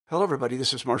Hello, everybody.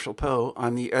 This is Marshall Poe.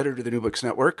 I'm the editor of the New Books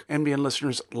Network. NBN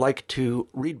listeners like to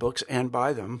read books and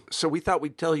buy them. So we thought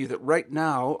we'd tell you that right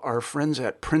now, our friends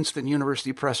at Princeton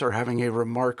University Press are having a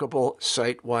remarkable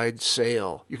site-wide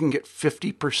sale. You can get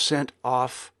 50%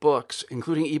 off books,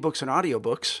 including ebooks and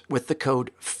audiobooks, with the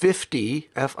code 50,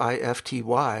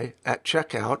 F-I-F-T-Y, at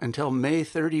checkout until May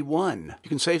 31. You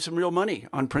can save some real money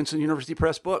on Princeton University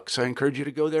Press books. I encourage you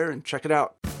to go there and check it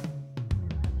out.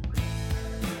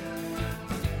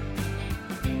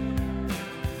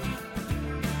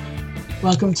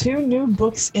 Welcome to New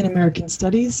Books in American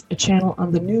Studies, a channel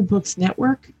on the New Books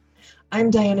Network.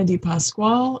 I'm Diana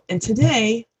DePasquale, and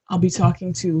today I'll be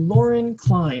talking to Lauren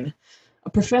Klein, a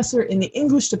professor in the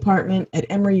English department at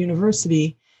Emory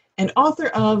University and author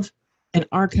of An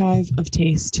Archive of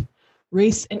Taste,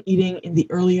 Race and Eating in the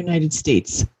Early United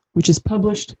States, which is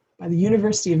published by the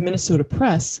University of Minnesota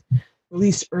Press,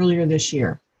 released earlier this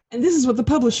year. And this is what the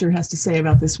publisher has to say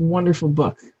about this wonderful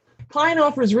book. Klein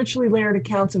offers richly layered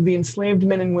accounts of the enslaved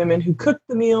men and women who cooked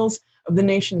the meals of the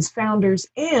nation's founders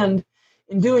and,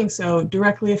 in doing so,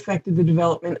 directly affected the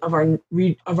development of our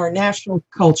national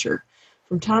culture,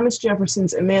 from Thomas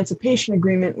Jefferson's Emancipation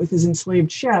Agreement with his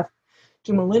enslaved chef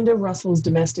to Melinda Russell's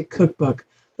Domestic Cookbook,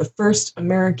 the first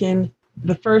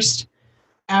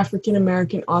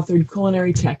African-American authored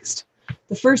culinary text,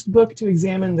 the first book to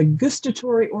examine the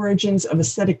gustatory origins of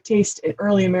aesthetic taste in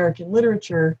early American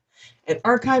literature. An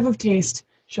Archive of Taste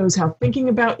shows how thinking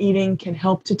about eating can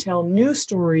help to tell new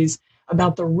stories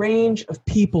about the range of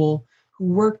people who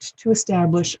worked to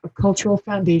establish a cultural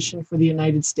foundation for the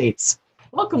United States.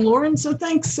 Welcome, Lauren. So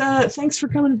thanks for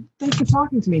coming. Thanks for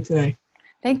talking to me today.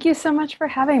 Thank you so much for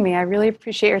having me. I really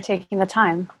appreciate your taking the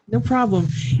time. No problem.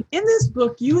 In this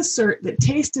book, you assert that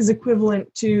taste is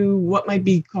equivalent to what might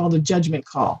be called a judgment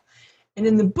call. And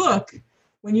in the book,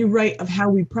 when you write of how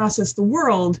we process the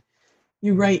world,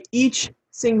 you write each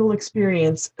single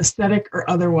experience, aesthetic or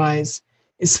otherwise,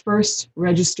 is first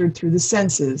registered through the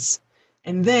senses,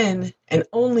 and then, and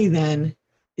only then,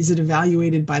 is it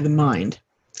evaluated by the mind.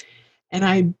 And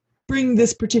I bring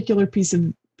this particular piece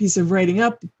of writing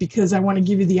up because I want to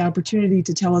give you the opportunity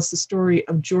to tell us the story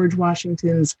of George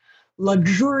Washington's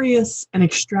luxurious and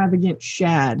extravagant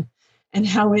shad, and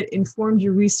how it informed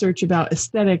your research about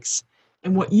aesthetics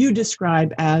and what you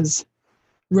describe as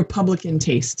Republican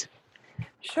taste.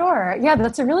 Sure. Yeah,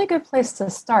 that's a really good place to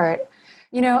start.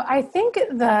 I think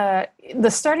the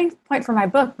starting point for my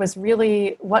book was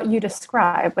really what you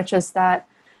described, which is that,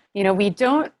 we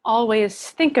don't always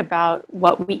think about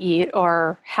what we eat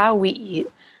or how we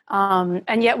eat.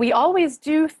 And yet we always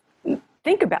do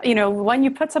think about, when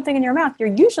you put something in your mouth, you're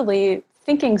usually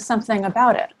thinking something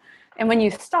about it. And when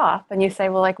you stop and you say,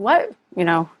 well, like, what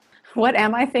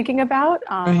am I thinking about?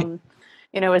 Right.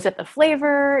 Is it the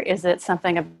flavor? Is it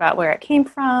something about where it came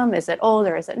from? Is it old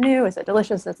or is it new? Is it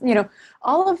delicious?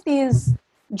 All of these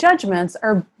judgments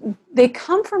they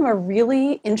come from a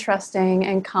really interesting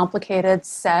and complicated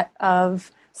set of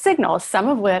signals, some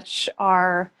of which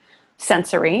are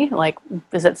sensory, like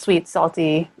is it sweet,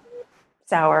 salty,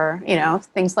 sour,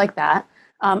 things like that.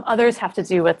 Others have to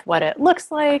do with what it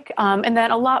looks like. And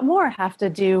then a lot more have to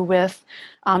do with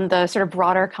the sort of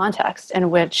broader context in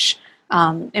which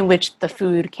the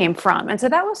food came from. And so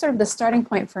that was sort of the starting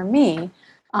point for me,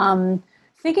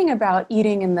 thinking about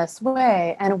eating in this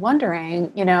way and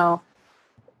wondering,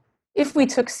 if we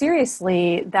took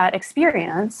seriously that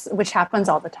experience, which happens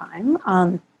all the time,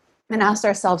 and asked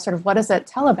ourselves sort of, what does it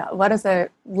tell about? What does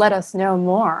it let us know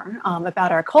more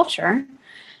about our culture?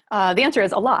 The answer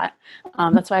is a lot.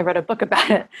 That's why I wrote a book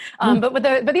about it. But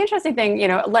the interesting thing,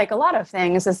 like a lot of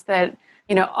things, is that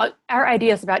our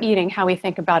ideas about eating, how we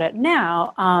think about it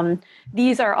now,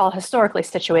 these are all historically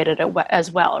situated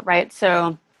as well, right?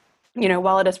 So,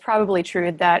 while it is probably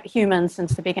true that humans,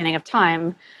 since the beginning of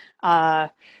time,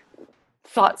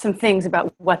 thought some things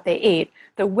about what they ate,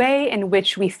 the way in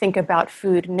which we think about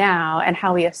food now and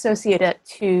how we associate it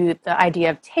to the idea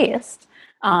of taste,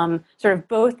 sort of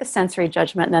both the sensory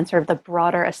judgment and then sort of the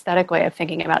broader aesthetic way of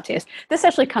thinking about taste. This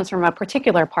actually comes from a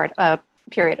particular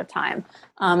period of time,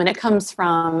 and it comes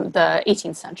from the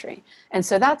 18th century. And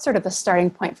so that's sort of the starting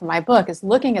point for my book, is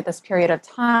looking at this period of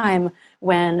time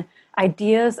when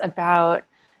ideas about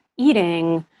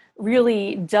eating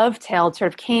really dovetailed,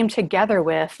 sort of came together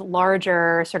with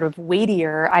larger, sort of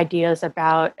weightier ideas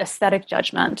about aesthetic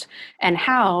judgment, and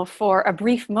how, for a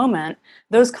brief moment,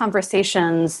 those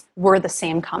conversations were the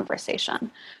same conversation.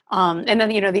 And then,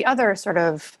 the other sort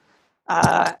of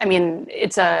I mean,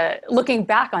 it's looking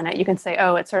back on it, you can say,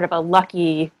 oh, it's sort of a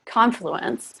lucky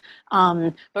confluence.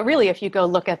 But really, if you go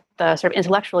look at the sort of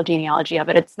intellectual genealogy of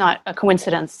it, it's not a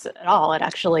coincidence at all. It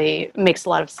actually makes a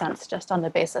lot of sense just on the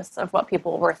basis of what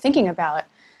people were thinking about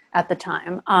at the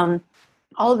time.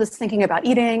 All of this thinking about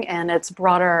eating and its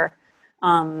broader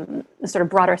sort of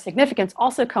broader significance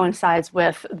also coincides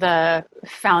with the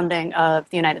founding of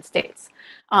the United States.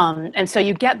 And so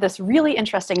you get this really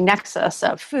interesting nexus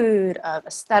of food, of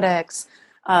aesthetics,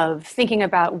 of thinking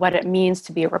about what it means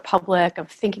to be a republic, of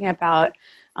thinking about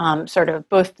sort of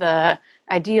both the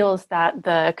ideals that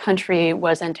the country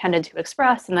was intended to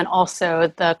express, and then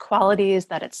also the qualities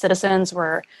that its citizens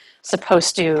were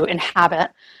supposed to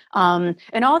inhabit.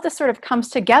 And all of this sort of comes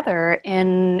together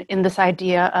in this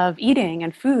idea of eating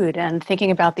and food and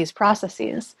thinking about these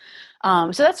processes.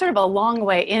 So that's sort of a long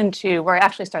way into where I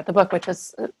actually start the book, which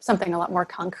is something a lot more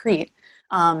concrete,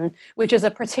 which is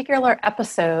a particular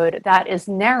episode that is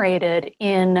narrated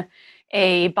in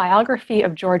a biography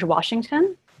of George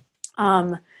Washington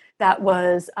that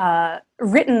was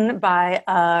written by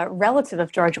a relative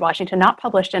of George Washington, not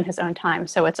published in his own time.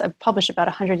 So it's published about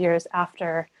 100 years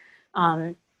after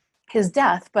his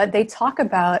death. But they talk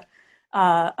about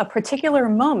a particular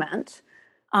moment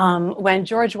when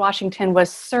George Washington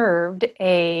was served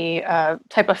a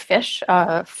type of fish,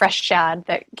 fresh shad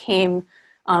that came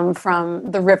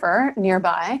from the river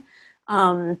nearby.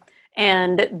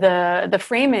 And the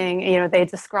framing, they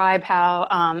describe how,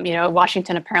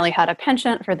 Washington apparently had a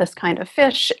penchant for this kind of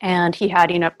fish, and he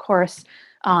had, of course,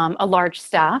 a large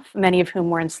staff, many of whom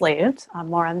were enslaved,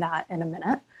 more on that in a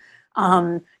minute,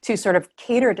 to sort of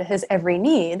cater to his every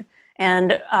need.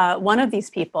 And one of these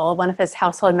people, one of his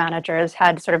household managers,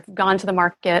 had sort of gone to the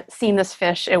market, seen this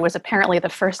fish. It was apparently the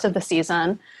first of the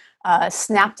season,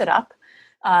 snapped it up,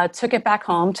 took it back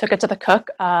home, took it to the cook,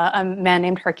 a man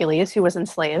named Hercules, who was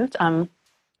enslaved,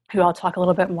 who I'll talk a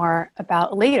little bit more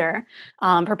about later,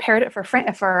 prepared it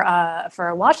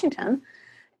for Washington.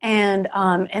 And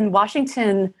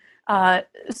Washington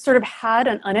sort of had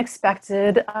an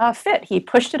unexpected fit. He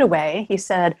pushed it away. He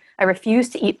said, I refuse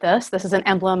to eat this. This is an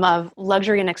emblem of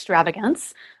luxury and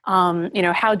extravagance.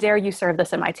 How dare you serve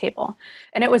this at my table?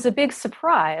 And it was a big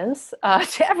surprise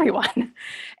to everyone.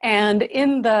 And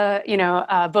in the,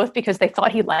 both because they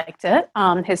thought he liked it,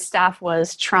 his staff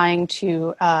was trying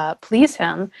to please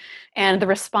him, and the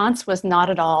response was not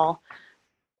at all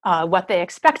what they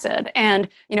expected. And,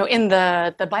 in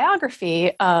the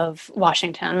biography of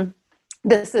Washington,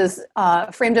 this is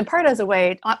framed in part as a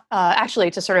way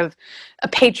actually to sort of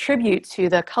pay tribute to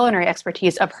the culinary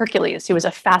expertise of Hercules, who was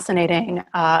a fascinating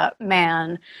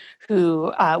man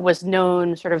who was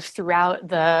known sort of throughout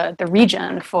the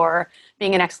region for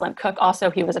being an excellent cook.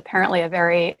 Also, he was apparently a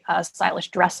very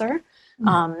stylish dresser.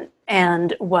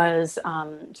 And was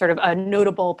sort of a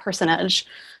notable personage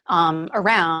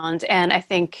around. And I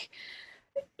think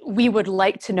we would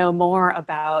like to know more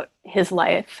about his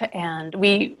life. And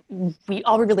we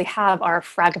all really have our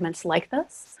fragments like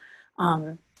this.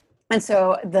 And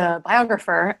so the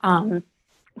biographer,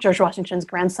 George Washington's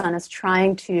grandson, is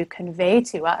trying to convey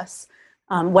to us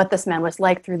what this man was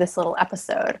like through this little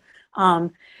episode.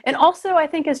 And also, I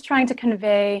think, is trying to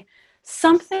convey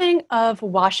something of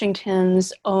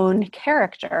Washington's own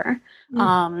character,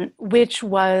 which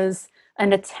was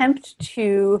an attempt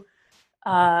to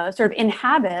sort of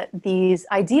inhabit these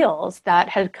ideals that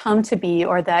had come to be,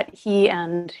 or that he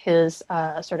and his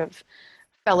sort of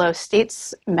fellow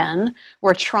statesmen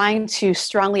were trying to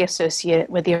strongly associate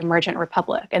with the emergent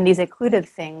republic. And these included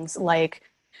things like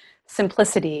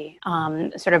simplicity,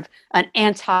 sort of an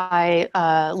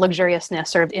anti-luxuriousness,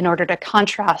 sort of in order to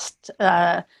contrast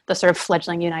the sort of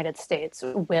fledgling United States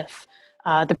with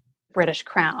the British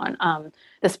crown.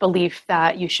 This belief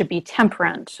that you should be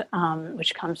temperate,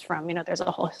 which comes from, there's a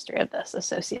whole history of this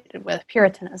associated with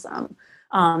Puritanism.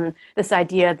 This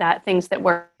idea that things that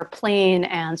were plain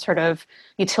and sort of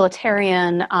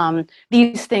utilitarian,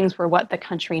 these things were what the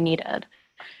country needed.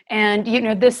 And,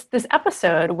 this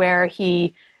episode where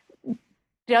he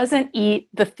doesn't eat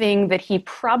the thing that he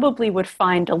probably would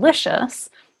find delicious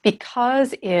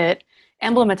because it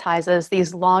emblematizes these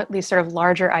sort of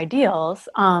larger ideals,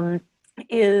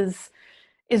 is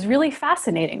really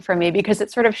fascinating for me, because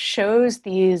it sort of shows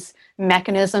these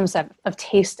mechanisms of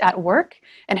taste at work,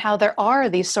 and how there are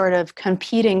these sort of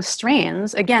competing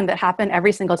strains, again, that happen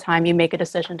every single time you make a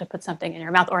decision to put something in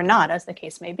your mouth or not, as the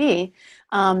case may be,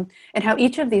 and how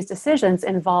each of these decisions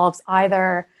involves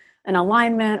either an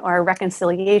alignment or a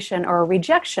reconciliation or a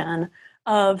rejection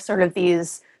of sort of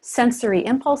these sensory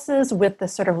impulses with the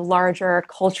sort of larger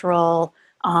cultural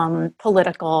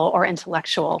political or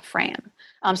intellectual frame.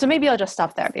 So maybe I'll just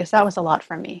stop there because that was a lot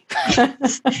for me.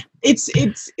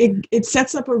 It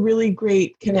sets up a really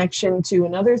great connection to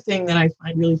another thing that I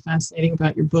find really fascinating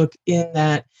about your book, in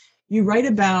that you write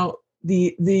about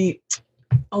the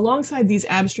alongside these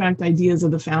abstract ideas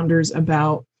of the founders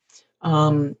about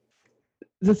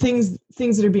the things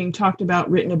that are being talked about,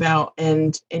 written about,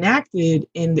 and enacted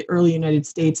in the early United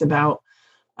States about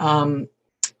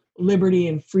liberty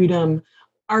and freedom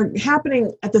are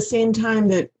happening at the same time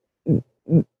that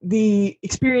the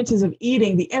experiences of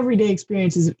eating, the everyday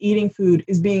experiences of eating food,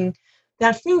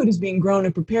 that food is being grown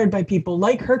and prepared by people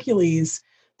like Hercules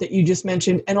that you just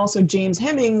mentioned, and also James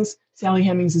Hemings, Sally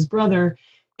Hemings' brother,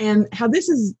 and how this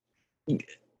is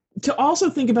to also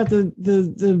think about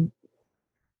the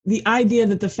idea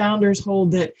that the founders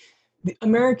hold that the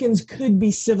Americans could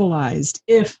be civilized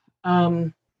if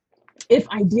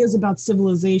ideas about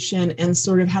civilization and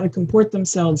sort of how to comport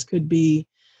themselves could be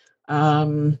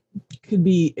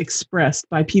expressed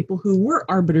by people who were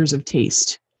arbiters of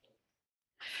taste.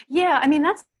 Yeah, I mean,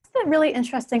 that's the really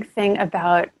interesting thing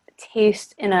about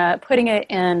taste putting it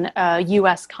in a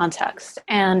U.S. context.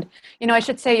 And, I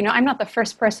should say, I'm not the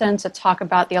first person to talk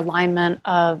about the alignment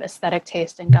of aesthetic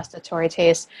taste and gustatory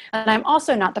taste. And I'm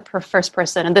also not the first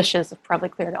person, and this is probably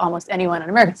clear to almost anyone in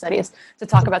American studies, to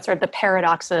talk about sort of the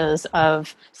paradoxes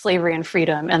of slavery and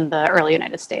freedom in the early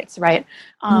United States, right?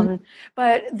 Mm-hmm.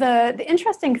 But the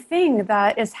interesting thing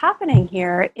that is happening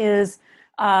here is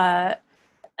an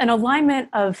alignment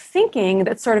of thinking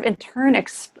that sort of in turn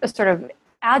sort of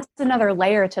adds another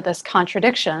layer to this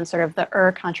contradiction, sort of the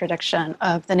contradiction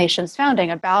of the nation's founding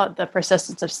about the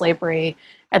persistence of slavery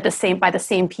by the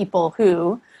same people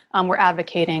who were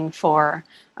advocating for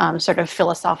sort of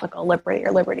philosophical liberty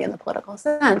or liberty in the political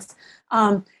sense.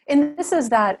 And this is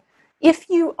that if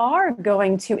you are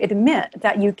going to admit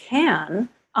that you can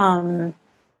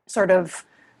sort of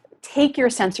take your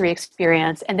sensory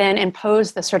experience and then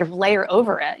impose the sort of layer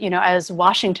over it, as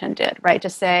Washington did, right? To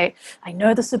say, I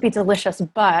know this would be delicious,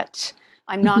 but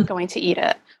I'm not going to eat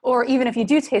it. Or even if you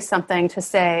do taste something, to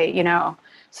say,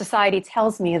 society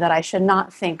tells me that I should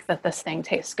not think that this thing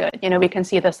tastes good. We can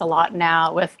see this a lot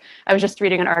now I was just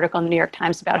reading an article in the New York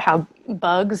Times about how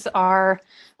bugs are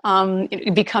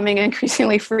becoming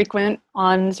increasingly frequent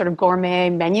on sort of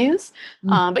gourmet menus.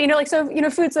 But,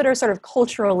 foods that are sort of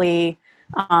culturally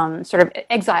sort of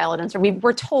exiled, and so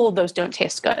we're told those don't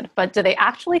taste good, but do they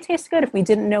actually taste good if we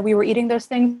didn't know we were eating those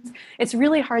things? It's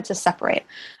really hard to separate.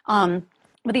 But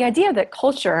the idea that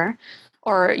culture,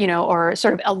 or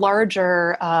sort of a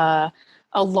larger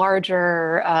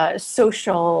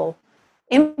social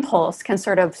impulse can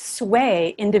sort of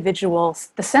sway the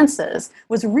senses,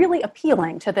 was really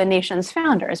appealing to the nation's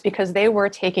founders, because they were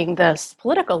taking this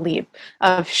political leap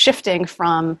of shifting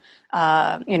from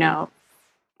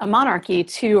a monarchy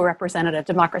to a representative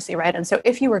democracy, right? And so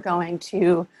if you were going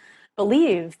to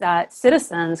believe that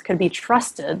citizens could be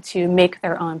trusted to make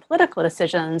their own political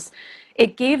decisions,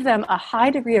 it gave them a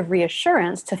high degree of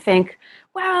reassurance to think,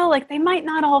 well, they might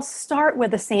not all start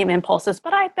with the same impulses,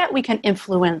 but I bet we can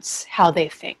influence how they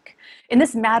think. And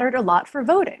this mattered a lot for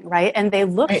voting, right? And they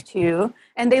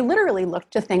literally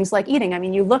looked to things like eating. I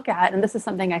mean, you look at, and this is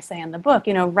something I say in the book,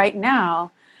 right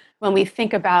now, when we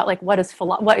think about what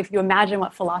if you imagine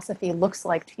what philosophy looks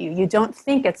like to you, you don't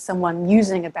think it's someone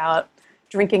musing about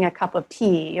drinking a cup of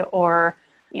tea or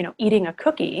eating a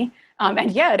cookie. And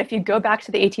yet, if you go back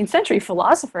to the 18th century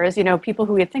philosophers, people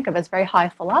who we think of as very high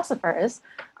philosophers,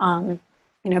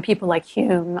 people like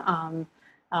Hume,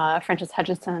 Francis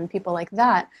Hutcheson, people like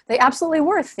that, they absolutely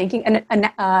were thinking and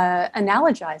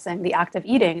analogizing the act of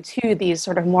eating to these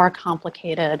sort of more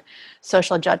complicated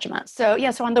social judgments. So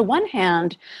on the one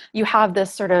hand, you have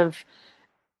this sort of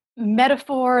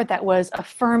metaphor that was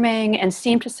affirming and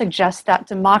seemed to suggest that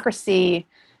democracy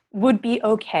would be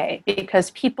okay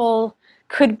because people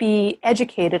could be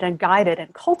educated and guided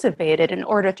and cultivated in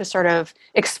order to sort of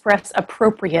express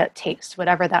appropriate taste,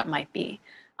 whatever that might be.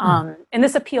 And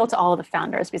this appealed to all of the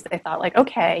founders because they thought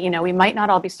okay, we might not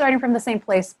all be starting from the same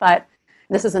place, but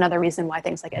this is another reason why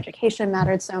things like education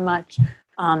mattered so much.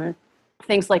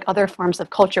 Things like other forms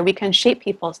of culture, we can shape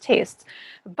people's tastes.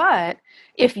 But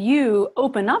if you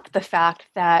open up the fact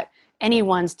that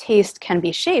anyone's taste can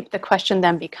be shaped, the question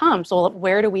then becomes, well,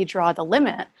 where do we draw the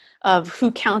limit of who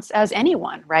counts as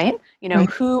anyone, right?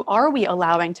 Who are we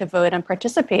allowing to vote and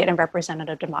participate in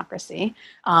representative democracy?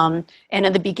 And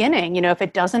in the beginning, if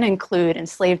it doesn't include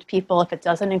enslaved people, if it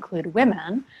doesn't include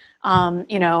women,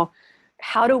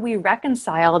 how do we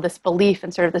reconcile this belief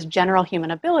and sort of this general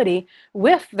human ability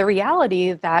with the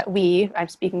reality that I'm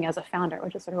speaking as a founder,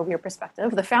 which is sort of a weird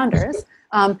perspective, the founders,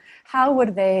 how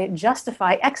would they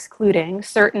justify excluding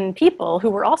certain people who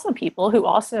were also people who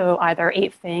also either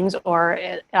ate things or,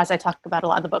 as I talk about a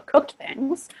lot in the book, cooked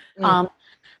things,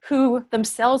 who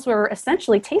themselves were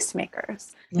essentially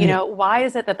tastemakers. You know, why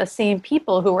is it that the same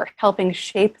people who were helping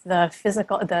shape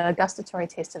the gustatory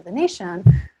taste of the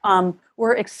nation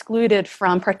were excluded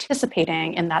from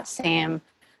participating in that same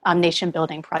nation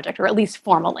building project, or at least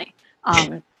formally,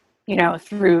 you know,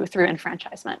 through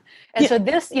enfranchisement. And so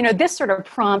this sort of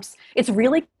prompts, it's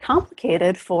really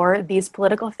complicated for these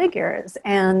political figures.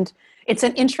 And it's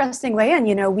an interesting way in,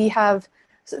 you know,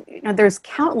 there's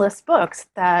countless books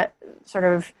that sort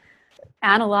of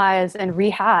analyze and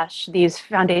rehash these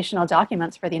foundational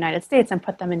documents for the United States and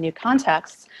put them in new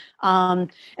contexts. And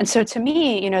so to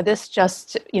me, you know, this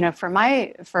just, you know, for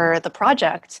the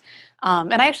project,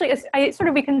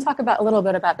 and we can talk about a little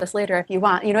bit about this later if you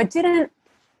want, you know, it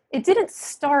didn't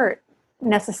start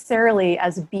necessarily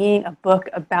as being a book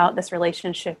about this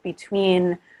relationship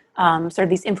between sort of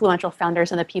these influential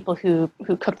founders and the people who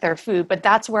cook their food, but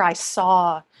that's where I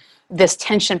saw this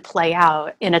tension play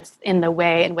out in the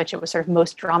way in which it was sort of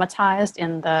most dramatized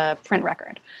in the print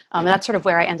record. And that's sort of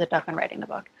where I ended up in writing the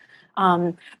book.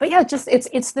 But yeah,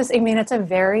 it's this, I mean, it's a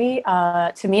very,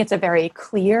 to me, it's a very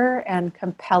clear and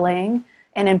compelling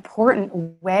and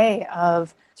important way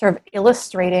of sort of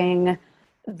illustrating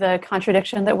the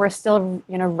contradiction that we're still,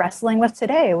 you know, wrestling with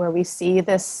today, where we see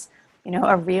this, you know,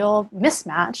 a real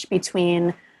mismatch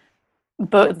between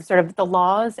both sort of the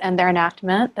laws and their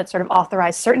enactment that sort of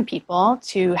authorize certain people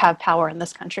to have power in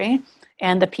this country,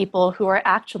 and the people who are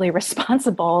actually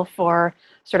responsible for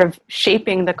sort of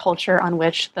shaping the culture on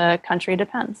which the country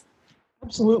depends.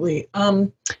 Absolutely.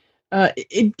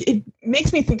 It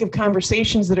makes me think of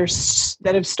conversations that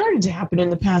have started to happen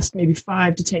in the past maybe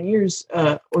 5 to 10 years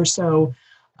or so,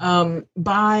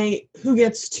 by who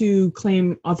gets to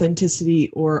claim authenticity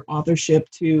or authorship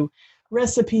to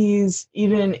recipes,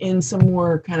 even in some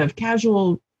more kind of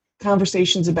casual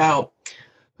conversations about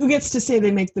who gets to say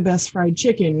they make the best fried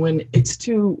chicken when it's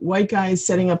two white guys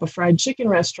setting up a fried chicken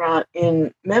restaurant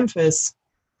in Memphis,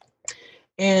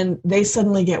 and they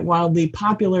suddenly get wildly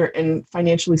popular and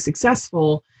financially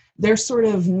successful. They're sort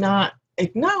of not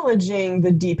acknowledging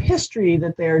the deep history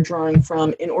that they're drawing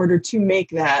from in order to make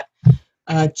that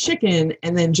chicken,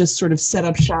 and then just sort of set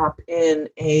up shop in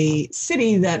a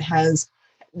city that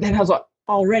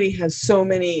already has so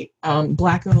many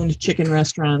Black-owned chicken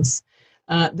restaurants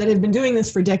that have been doing this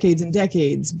for decades and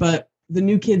decades. But the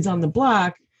new kids on the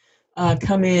block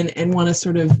come in and want to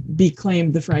sort of be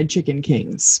claimed the fried chicken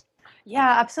kings.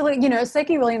 Yeah, absolutely. You know,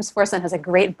 Psyche Williams-Forson has a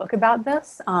great book about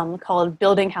this called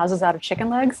Building Houses Out of Chicken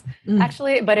Legs,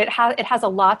 actually, but it has a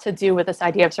lot to do with this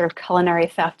idea of sort of culinary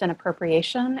theft and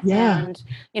appropriation, and,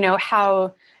 you know,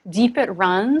 how deep it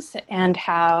runs and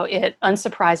how it,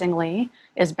 unsurprisingly,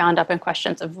 is bound up in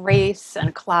questions of race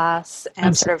and class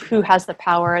and sort of who has the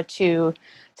power to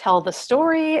tell the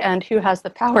story and who has the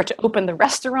power to open the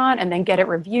restaurant and then get it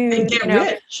reviewed and get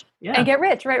rich. Yeah. And get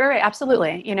rich. Right.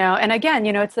 Absolutely. You know, and again,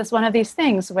 you know, it's this one of these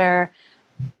things where,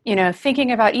 you know,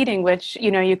 thinking about eating, which,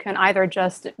 you know, you can either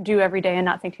just do every day and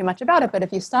not think too much about it. But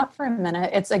if you stop for a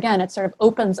minute, it sort of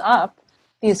opens up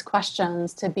these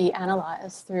questions to be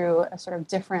analyzed through a sort of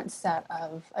different set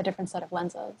of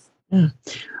lenses. Yeah.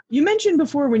 You mentioned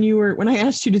before when I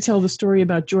asked you to tell the story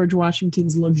about George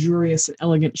Washington's luxurious and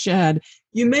elegant shad,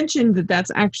 you mentioned that that's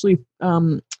actually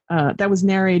that was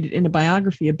narrated in a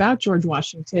biography about George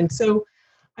Washington. So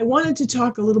I wanted to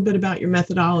talk a little bit about your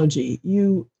methodology.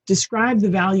 You described the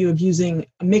value of using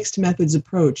a mixed methods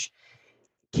approach.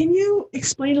 Can you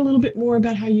explain a little bit more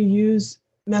about how you use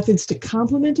methods to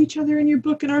complement each other in your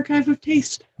book, An Archive of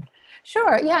Taste?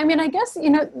 Sure. Yeah. I mean, I guess, you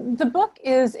know, the book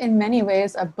is in many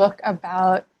ways a book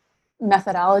about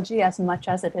methodology as much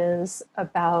as it is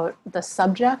about the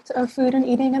subject of food and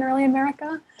eating in early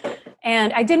America.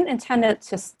 And I didn't intend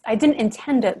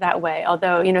it that way,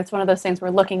 although, you know, it's one of those things where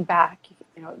looking back,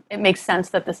 you know, it makes sense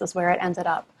that this is where it ended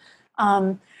up.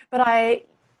 But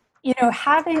you know,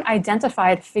 having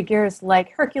identified figures like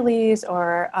Hercules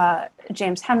or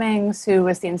James Hemings, who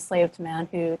was the enslaved man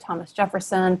who Thomas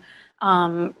Jefferson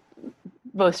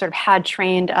both sort of had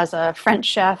trained as a French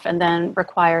chef and then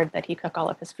required that he cook all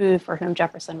of his food, for whom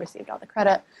Jefferson received all the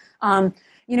credit.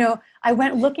 You know, I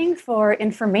went looking for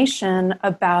information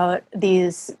about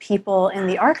these people in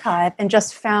the archive and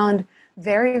just found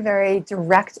very, very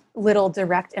direct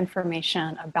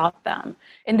information about them.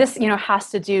 And this, has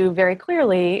to do very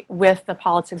clearly with the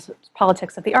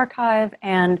politics of the archive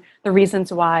and the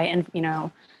reasons why, and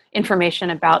information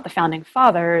about the founding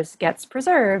fathers gets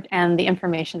preserved and the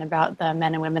information about the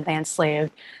men and women they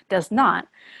enslaved does not.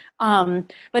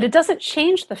 But it doesn't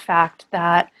change the fact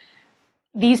that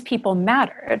these people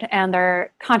mattered and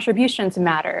their contributions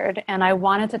mattered. And I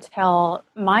wanted to tell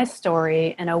my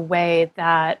story in a way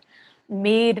that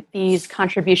made these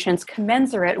contributions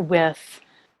commensurate with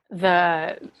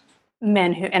the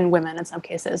men and women, in some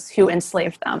cases, who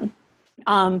enslaved them.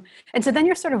 And so then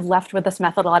you're sort of left with this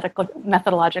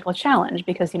methodological challenge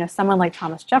because, someone like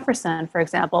Thomas Jefferson, for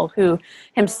example, who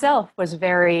himself was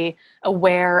very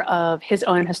aware of his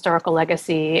own historical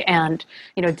legacy and,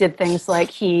 did things like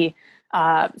he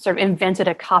sort of invented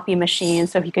a copy machine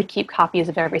so he could keep copies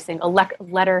of every single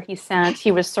letter he sent.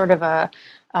 He was sort of a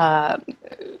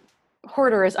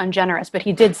hoarder is ungenerous, but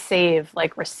he did save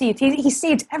like receipts. He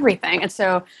saved everything. And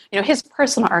so, his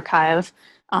personal archive,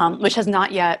 which has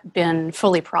not yet been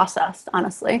fully processed,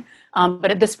 honestly,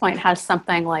 but at this point has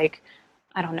something like,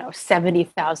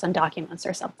 70,000 documents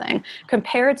or something,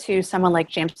 compared to someone like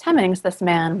James Hemings, this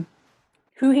man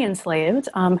who he enslaved,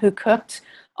 who cooked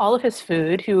all of his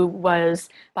food, who was,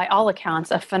 by all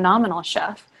accounts, a phenomenal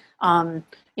chef.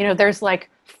 There's like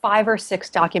 5 or 6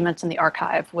 documents in the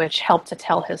archive which help to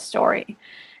tell his story.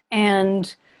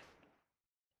 And,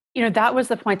 that was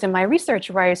the point in my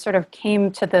research where I sort of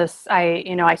came to this,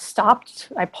 I stopped,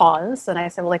 I paused, and I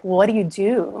said, well, what do you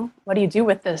do? What do you do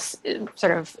with this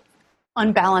sort of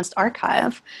unbalanced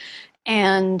archive?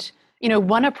 And,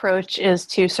 one approach is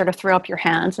to sort of throw up your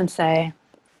hands and say,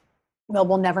 well,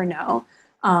 we'll never know.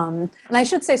 And I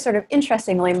should say, sort of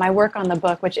interestingly, my work on the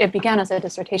book, which it began as a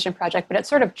dissertation project, but it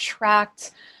sort of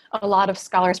tracked a lot of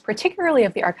scholars, particularly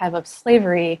of the archive of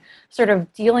slavery, sort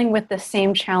of dealing with the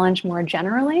same challenge more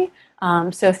generally.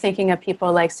 So thinking of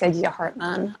people like Saidiya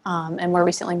Hartman and more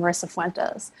recently Marissa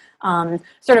Fuentes.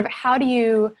 Sort of how do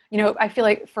you, I feel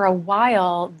like for a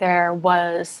while there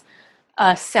was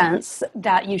a sense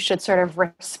that you should sort of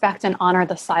respect and honor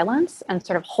the silence and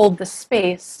sort of hold the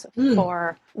space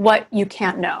for what you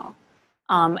can't know.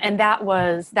 And that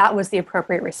was the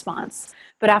appropriate response.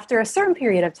 But after a certain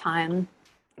period of time,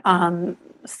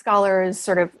 scholars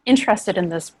sort of interested in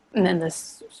this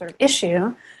sort of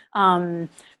issue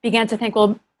began to think,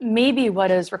 well, maybe what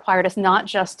is required is not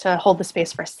just to hold the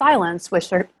space for silence, which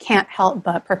sort of can't help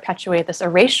but perpetuate this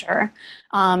erasure,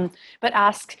 but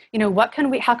ask,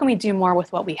 how can we do more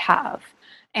with what we have?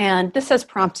 And this has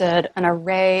prompted an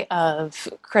array of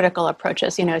critical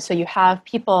approaches. So you have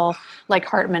people like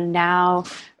Hartman now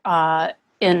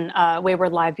in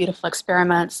Wayward Live Beautiful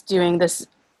Experiments doing this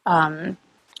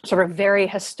sort of very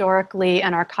historically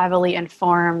and archivally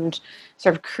informed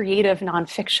sort of creative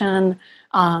nonfiction.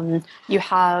 You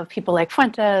have people like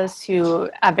Fuentes,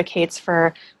 who advocates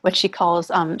for what she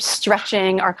calls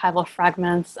stretching archival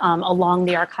fragments along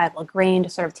the archival grain to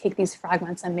sort of take these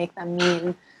fragments and make them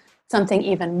mean something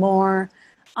even more.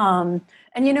 And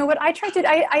what I try to do,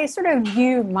 I sort of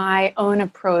view my own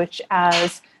approach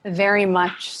as very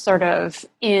much sort of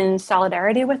in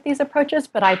solidarity with these approaches,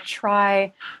 but I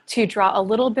try to draw a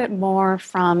little bit more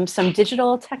from some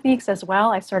digital techniques as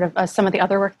well. I sort of, some of the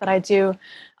other work that I do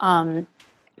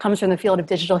comes from the field of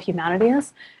digital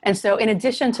humanities. And so in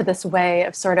addition to this way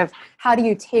of sort of how do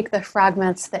you take the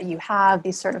fragments that you have,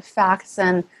 these sort of facts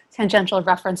and tangential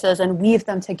references, and weave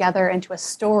them together into a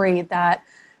story that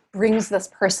brings this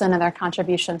person and their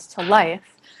contributions to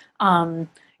life.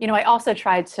 I also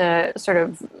tried to sort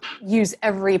of use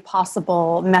every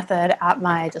possible method at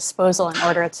my disposal in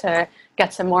order to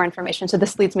get some more information. So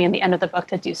this leads me in the end of the book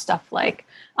to do stuff like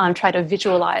try to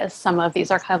visualize some of these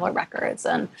archival records.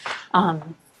 And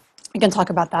we can talk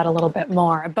about that a little bit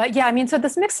more. But yeah, so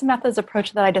this mixed methods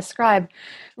approach that I described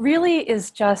really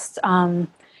is just,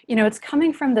 it's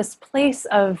coming from this place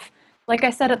of, like I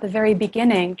said at the very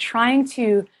beginning, trying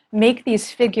to make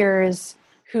these figures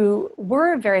who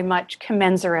were very much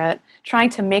commensurate, trying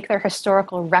to make their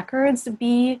historical records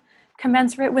be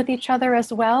commensurate with each other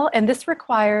as well. And this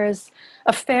requires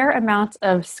a fair amount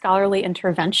of scholarly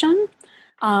intervention,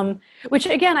 which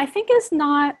again, I think is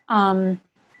not,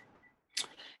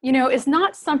 is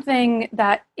not something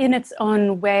that in its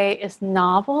own way is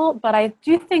novel, but I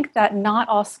do think that not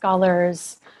all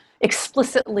scholars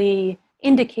explicitly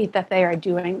indicate that they are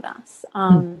doing this.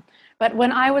 But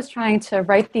when I was trying to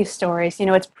write these stories,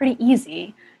 it's pretty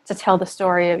easy to tell the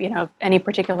story of, any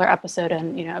particular episode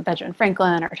in, Benjamin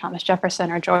Franklin or Thomas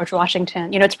Jefferson or George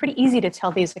Washington. It's pretty easy to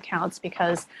tell these accounts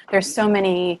because there's so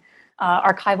many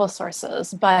archival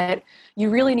sources, but you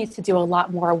really need to do a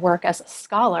lot more work as a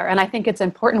scholar. And I think it's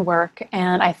important work.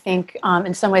 And I think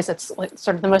in some ways it's like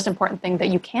sort of the most important thing that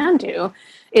you can do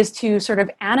is to sort of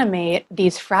animate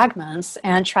these fragments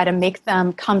and try to make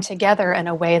them come together in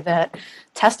a way that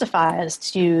testifies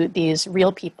to these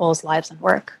real people's lives and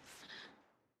work.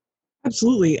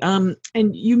 Absolutely. And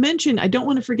you mentioned, I don't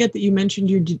want to forget that you mentioned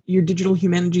your digital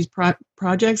humanities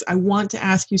projects. I want to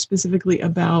ask you specifically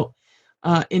about,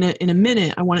 in a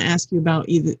minute, I want to ask you about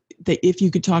either if you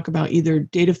could talk about either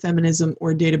data feminism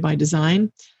or data by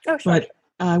design. Oh, sure. But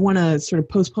I want to sort of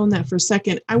postpone that for a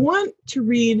second. I want to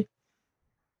read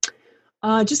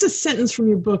just a sentence from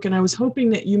your book, and I was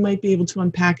hoping that you might be able to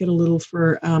unpack it a little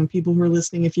for people who are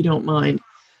listening, if you don't mind.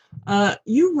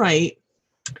 You write,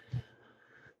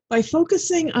 by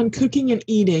focusing on cooking and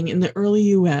eating in the early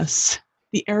U.S.,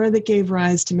 the era that gave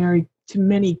rise to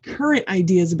many current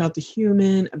ideas about the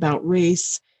human, about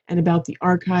race, and about the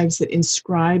archives that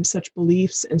inscribe such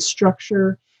beliefs and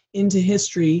structure into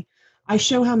history, I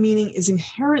show how meaning is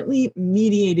inherently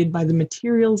mediated by the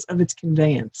materials of its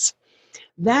conveyance.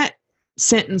 That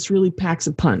sentence really packs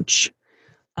a punch.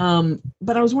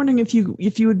 But I was wondering if you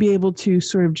would be able to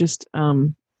sort of just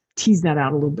tease that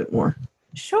out a little bit more.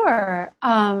 Sure.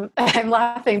 I'm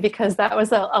laughing because that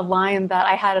was a line that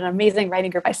I had an amazing writing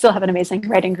group. I still have an amazing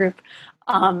writing group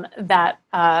that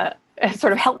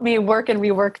sort of helped me work and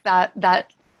rework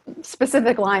that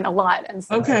specific line a lot. And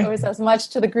so it owes as much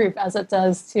to the group as it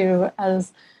does to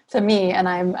me. And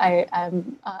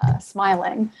I'm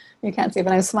smiling. You can't see,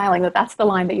 but I'm smiling that's the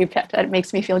line that you picked. It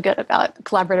makes me feel good about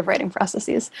collaborative writing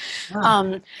processes.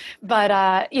 Wow.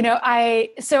 I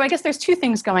guess there's two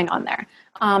things going on there.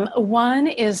 One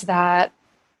is that,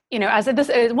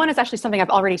 one is actually something I've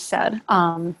already said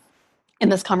in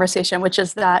this conversation, which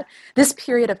is that this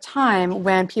period of time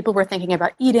when people were thinking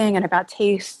about eating and about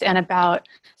taste and about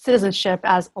citizenship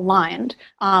as aligned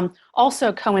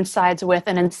also coincides with,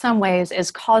 and in some ways is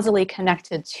causally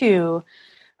connected to,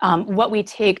 what we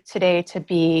take today to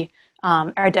be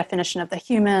our definition of the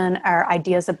human, our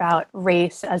ideas about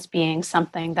race as being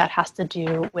something that has to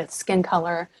do with skin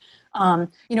color.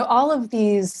 All of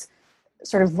these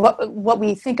sort of what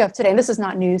we think of today, and this is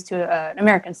not news to an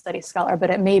American studies scholar, but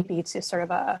it may be to sort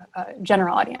of a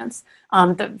general audience.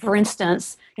 For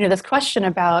instance, this question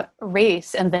about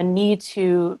race and the need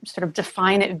to sort of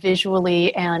define it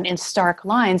visually and in stark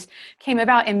lines came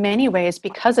about in many ways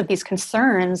because of these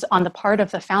concerns on the part of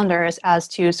the founders as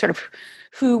to sort of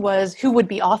who would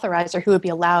be authorized or who would be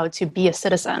allowed to be a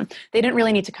citizen. They didn't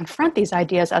really need to confront these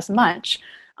ideas as much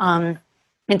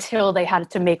until they had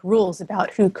to make rules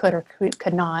about who could or who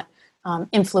could not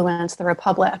influence the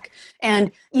Republic. And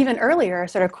even earlier,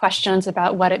 sort of questions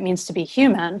about what it means to be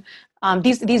human,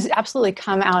 these absolutely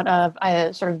come out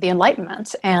of sort of the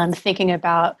Enlightenment and thinking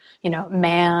about,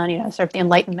 man, sort of the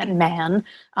Enlightenment man,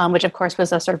 which of course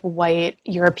was a sort of white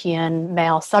European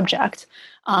male subject.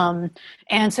 And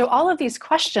so all of these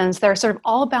questions, they're sort of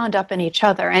all bound up in each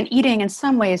other, and eating in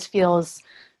some ways feels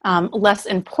less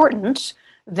important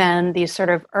than these sort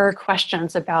of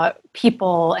questions about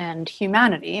people and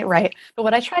humanity, right? But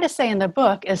what I try to say in the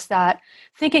book is that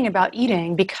thinking about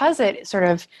eating, because it sort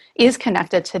of is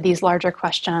connected to these larger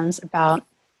questions about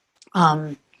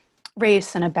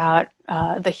race and about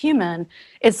the human,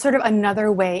 is sort of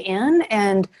another way in.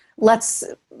 And let's,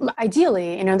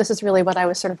 ideally, this is really what I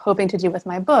was sort of hoping to do with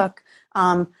my book,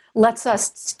 lets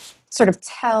us sort of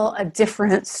tell a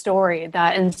different story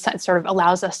that sort of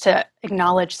allows us to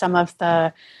acknowledge some of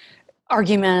the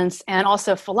arguments and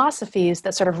also philosophies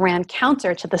that sort of ran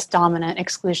counter to this dominant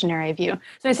exclusionary view.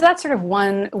 So that's sort of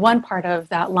one part of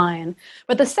that line.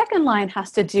 But the second line has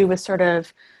to do with sort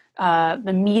of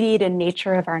the mediated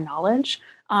nature of our knowledge.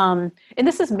 And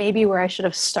this is maybe where I should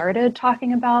have started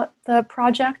talking about the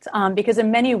project, because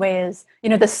in many ways,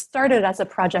 this started as a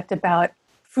project about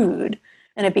food,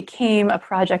 and it became a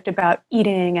project about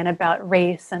eating and about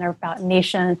race and about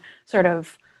nation sort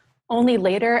of only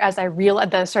later as I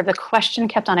realized the question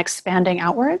kept on expanding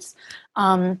outwards.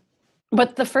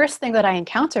 But the first thing that I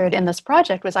encountered in this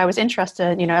project was I was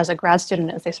interested, as a grad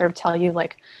student, as they sort of tell you,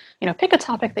 like, pick a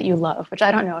topic that you love, which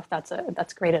I don't know if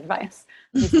that's great advice.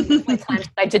 Times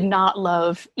I did not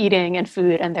love eating and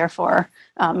food, and therefore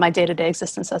my day-to-day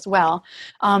existence as well.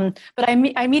 But I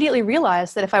immediately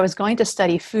realized that if I was going to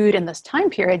study food in this time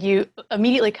period, you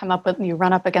immediately you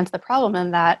run up against the problem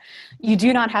in that you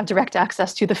do not have direct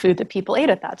access to the food that people ate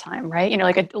at that time, right?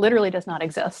 It literally does not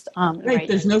exist. Right.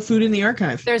 There's no food in the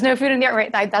archive. There's no food in the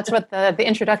archive. Right. That's what the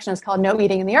introduction is called, No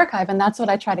Eating in the Archive, and that's what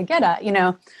I try to get at.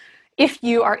 If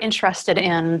you are interested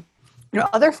in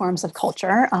other forms of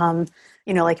culture,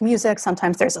 like music.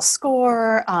 Sometimes there's a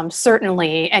score.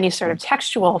 Certainly, any sort of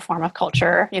textual form of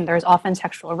culture. There's often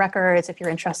textual records. If you're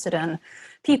interested in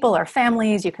people or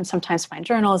families, you can sometimes find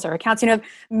journals or accounts.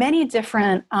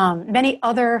 Many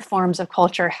other forms of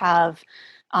culture have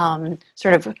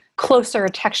sort of closer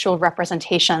textual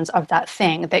representations of that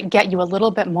thing that get you a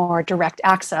little bit more direct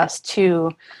access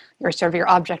to your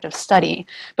object of study.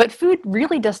 But food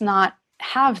really does not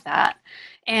have that.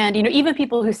 And, even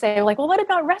people who say, like, well, what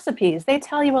about recipes? They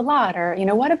tell you a lot. Or,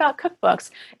 what about cookbooks?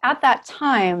 At that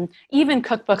time, even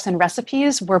cookbooks and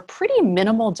recipes were pretty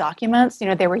minimal documents.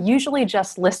 They were usually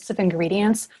just lists of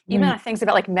ingredients. Even things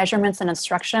about, like, measurements and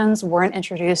instructions weren't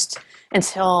introduced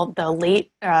until the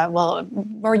late,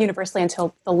 more universally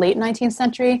until the late 19th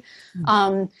century.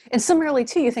 And similarly,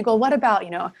 too, you think, well, what about,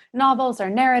 novels or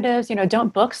narratives?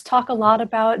 Don't books talk a lot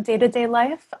about day-to-day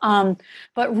life?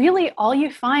 But really, all you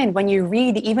find when you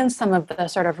read even some of the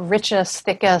sort of richest,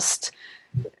 thickest,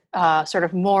 most sort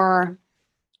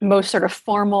of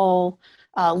formal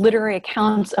literary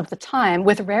accounts of the time,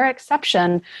 with rare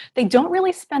exception, they don't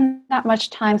really spend that much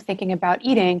time thinking about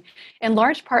eating, in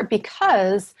large part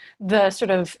because the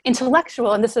sort of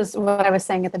intellectual, and this is what I was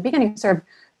saying at the beginning, sort of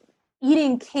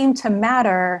eating came to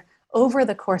matter over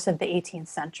the course of the 18th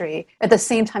century, at the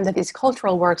same time that these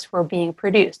cultural works were being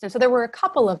produced. And so there were a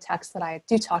couple of texts that I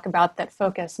do talk about that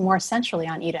focus more centrally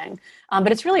on eating.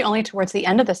 But it's really only towards the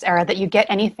end of this era that you get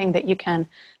anything that you can,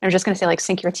 I'm just going to say, like,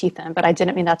 sink your teeth in, but I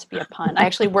didn't mean that to be a pun. I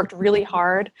actually worked really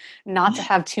hard not to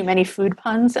have too many food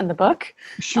puns in the book,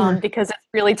 because it's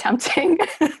really tempting.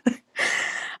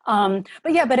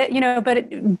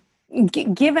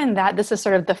 Given that this is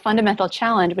sort of the fundamental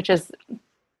challenge, which is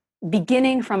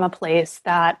beginning from a place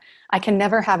that I can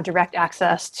never have direct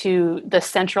access to the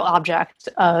central object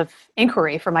of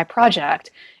inquiry for my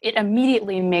project, it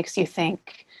immediately makes you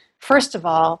think, first of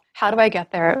all, how do I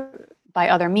get there by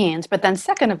other means? But then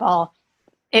second of all,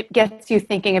 it gets you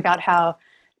thinking about how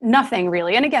nothing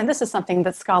really, and again, this is something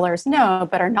that scholars know,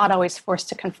 but are not always forced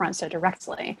to confront so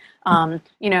directly.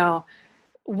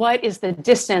 What is the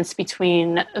distance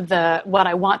between what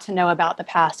I want to know about the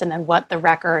past and then what the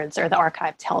records or the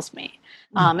archive tells me?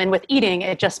 And with eating,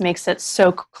 it just makes it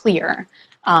so clear.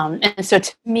 And so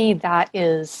to me, that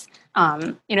is,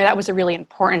 that was a really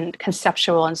important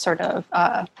conceptual and sort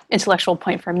of intellectual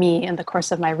point for me in the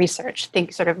course of my research,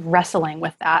 sort of wrestling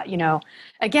with that,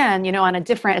 again, on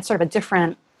it's sort of a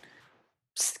different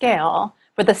scale,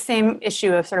 but the same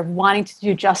issue of sort of wanting to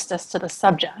do justice to the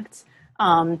subject.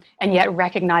 And yet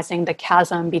recognizing the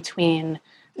chasm between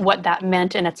what that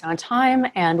meant in its own time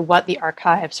and what the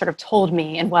archive sort of told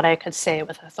me and what I could say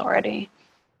with authority.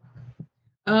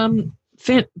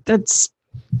 That's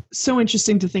so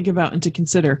interesting to think about and to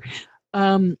consider.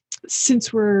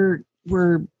 Since we're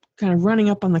kind of running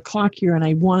up on the clock here, and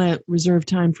I want to reserve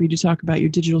time for you to talk about your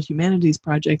digital humanities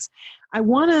projects, I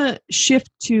want to shift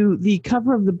to the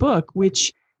cover of the book,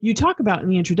 which you talk about in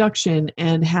the introduction,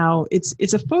 and how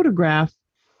it's a photograph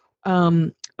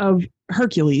of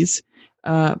Hercules,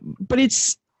 but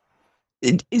was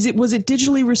it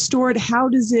digitally restored? How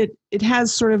does it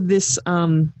has sort of this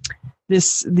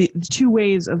the two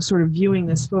ways of sort of viewing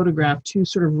this photograph, two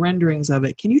sort of renderings of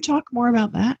it. Can you talk more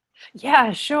about that?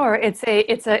 Yeah, sure. It's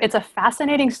a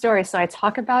fascinating story. So I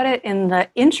talk about it in the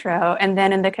intro, and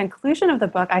then in the conclusion of the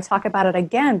book, I talk about it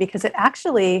again because it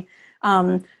actually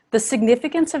the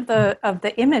significance of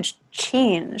the image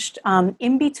changed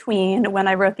in between when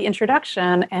I wrote the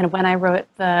introduction and when I wrote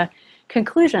the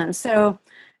conclusion. So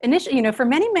initially, for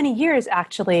many years,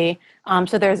 actually,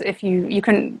 so there's, if you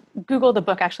can Google the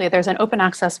book, actually, there's an open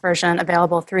access version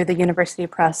available through the University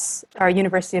Press, or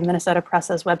University of Minnesota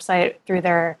Press's website, through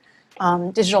their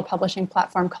digital publishing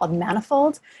platform called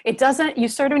Manifold. You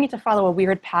sort of need to follow a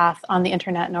weird path on the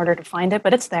internet in order to find it,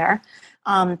 but it's there.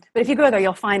 But if you go there,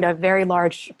 you'll find a very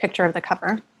large picture of the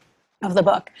cover of the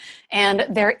book. And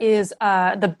there is,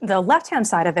 the left-hand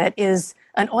side of it is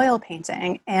an oil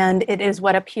painting, and it is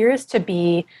what appears to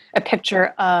be a picture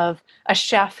of a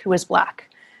chef who is Black.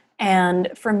 And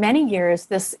for many years,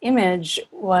 this image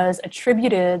was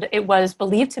attributed, it was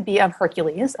believed to be of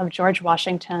Hercules, of George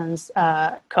Washington's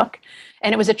cook,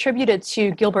 and it was attributed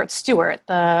to Gilbert Stuart,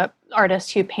 the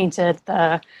artist who painted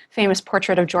the famous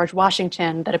portrait of George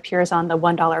Washington that appears on the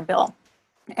 $1 bill.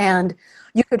 And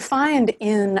you could find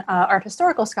in art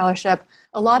historical scholarship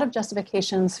a lot of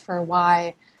justifications for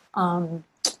why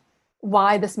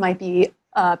this might be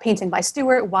painting by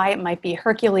Stuart, why it might be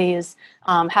Hercules,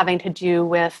 having to do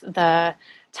with the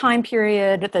time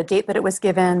period, the date that it was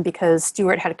given, because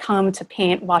Stuart had come to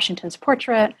paint Washington's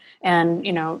portrait, and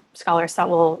scholars thought,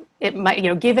 well, it might,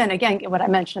 given again what I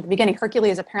mentioned at the beginning,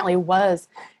 Hercules apparently was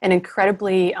an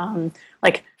incredibly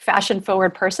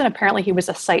fashion-forward person. Apparently, he was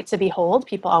a sight to behold.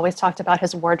 People always talked about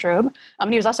his wardrobe.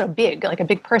 He was also big, like a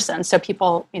big person. So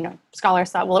people,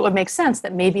 scholars thought, well, it would make sense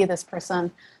that maybe this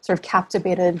person sort of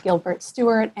captivated Gilbert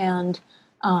Stuart, and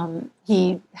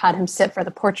he had him sit for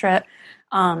the portrait.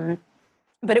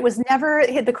 But it was never,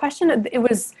 the question, it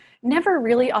was never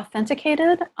really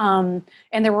authenticated. And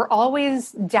there were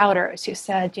always doubters who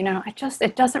said,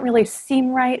 it doesn't really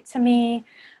seem right to me.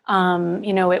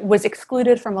 It was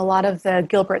excluded from a lot of the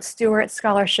Gilbert Stuart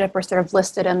scholarship, or sort of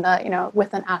listed in the,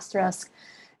 with an asterisk.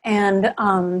 And,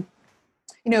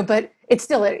 but it's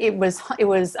still, it was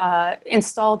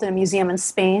installed in a museum in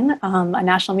Spain, a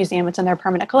national museum. It's in their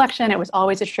permanent collection. It was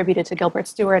always attributed to Gilbert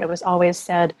Stuart. It was always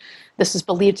said this is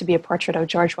believed to be a portrait of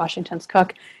George Washington's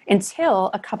cook, until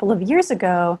a couple of years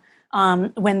ago,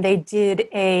 when they did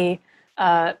a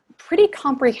pretty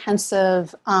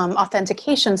comprehensive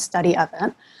authentication study of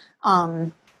it.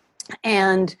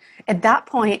 And at that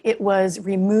point, it was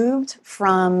removed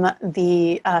from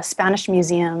the Spanish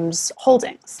Museum's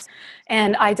holdings.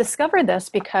 And I discovered this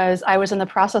because I was in the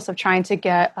process of trying to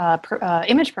get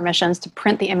image permissions to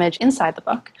print the image inside the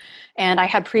book. And I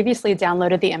had previously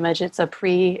downloaded the image. It's a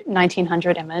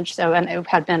pre-1900 image, and it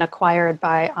had been acquired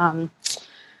by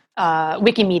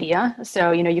Wikimedia.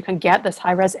 So, you can get this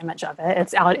high-res image of it.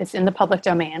 It's out. It's in the public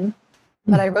domain.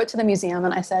 But I wrote to the museum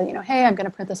and I said, hey, I'm going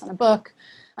to print this on a book.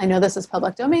 I know this is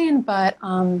public domain, but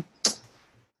I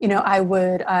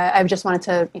just wanted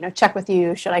to, check with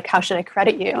you. How should I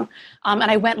credit you? And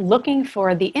I went looking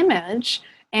for the image,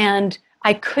 and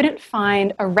I couldn't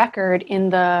find a record in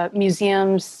the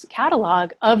museum's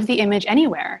catalog of the image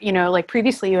anywhere.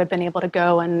 Previously you had been able to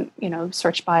go and,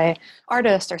 search by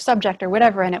artist or subject or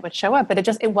whatever, and it would show up, but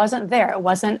it wasn't there. It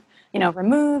wasn't,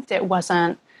 removed. It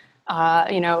wasn't,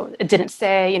 it didn't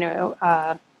say,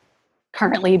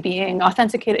 currently being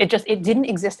authenticated. It didn't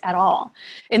exist at all.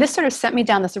 And this sort of sent me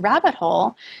down this rabbit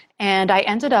hole, and I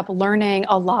ended up learning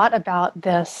a lot about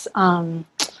this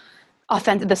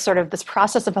this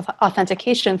process of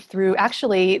authentication through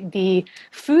actually the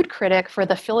food critic for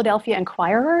the Philadelphia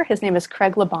Inquirer. His name is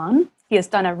Craig LeBon. He has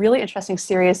done a really interesting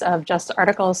series of just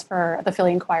articles for the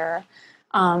Philly Inquirer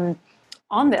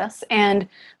on this. And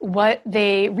what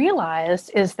they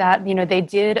realized is that, they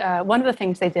did, one of the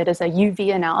things they did is a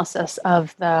UV analysis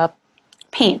of the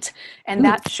paint. And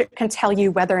that can tell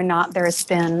you whether or not there's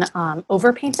been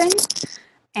overpainting.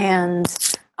 And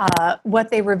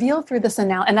what they revealed through this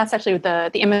analysis, and that's actually the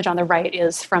image on the right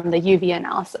is from the UV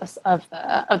analysis of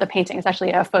the painting. It's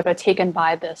actually a photo taken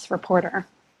by this reporter.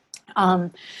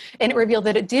 And it revealed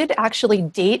that it did actually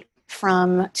date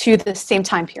to the same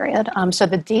time period. So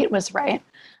the date was right.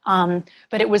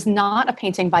 But it was not a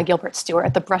painting by Gilbert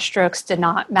Stuart. The brushstrokes did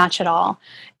not match at all.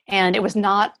 And it was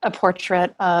not a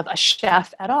portrait of a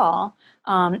chef at all.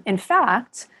 In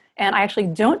fact, and I actually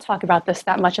don't talk about this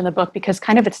that much in the book because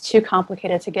kind of it's too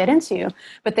complicated to get into,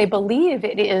 but they believe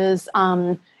it is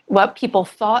what people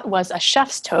thought was a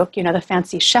chef's toque, the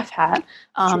fancy chef hat,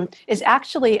 is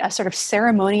actually a sort of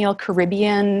ceremonial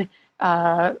Caribbean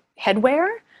headwear.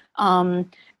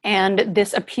 And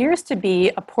this appears to be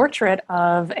a portrait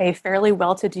of a fairly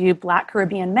well-to-do Black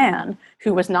Caribbean man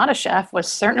who was not a chef,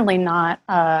 was certainly not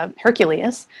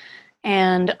Hercules.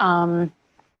 And, and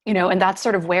that's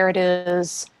sort of where it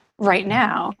is right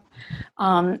now.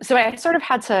 So I sort of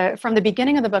had to, from the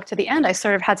beginning of the book to the end, I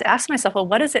sort of had to ask myself, well,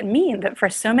 what does it mean that for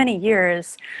so many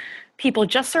years, people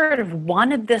just sort of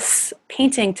wanted this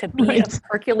painting to be of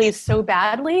Hercules so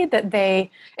badly that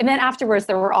and then afterwards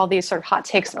there were all these sort of hot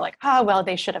takes. They're like, well,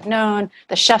 they should have known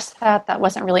the chef's hat that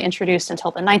wasn't really introduced until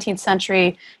the 19th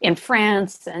century in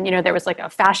France. And, there was like a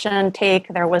fashion take.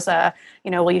 There was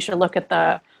well, you should look at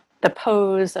the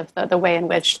pose of the way in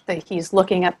which he's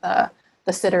looking at the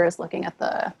sitter is looking at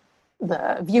the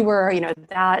viewer,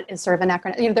 that is sort of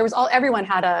anachronistic. There was everyone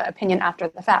had an opinion after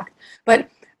the fact, but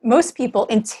most people,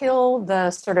 until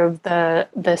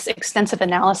this extensive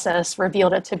analysis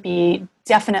revealed it to be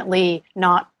definitely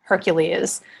not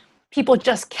Hercules, people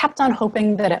just kept on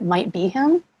hoping that it might be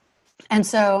him. And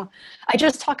so I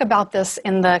just talk about this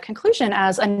in the conclusion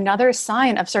as another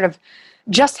sign of sort of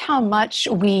just how much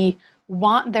we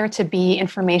want there to be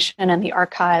information in the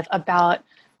archive about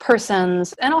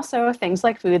persons and also things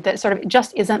like food that sort of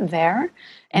just isn't there,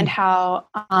 and how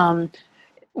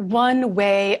one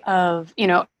way of,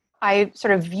 I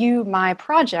sort of view my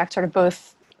project sort of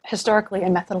both historically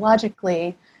and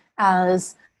methodologically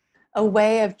as a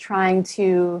way of trying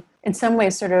to, in some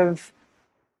ways, sort of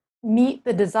meet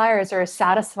the desires or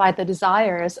satisfy the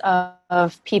desires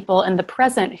of people in the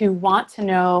present who want to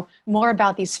know more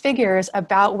about these figures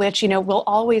about which, it will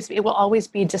always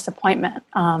be disappointment.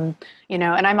 And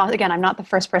I'm not the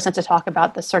first person to talk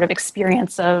about this sort of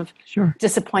experience of Sure.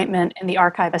 disappointment in the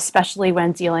archive, especially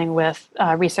when dealing with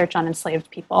research on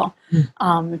enslaved people.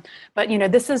 But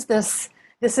this is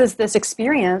this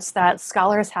experience that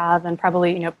scholars have, and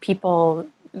probably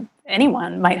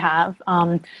anyone might have,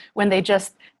 when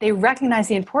they recognize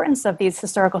the importance of these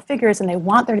historical figures, and they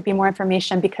want there to be more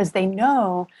information because they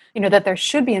know, that there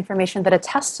should be information that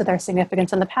attests to their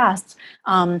significance in the past,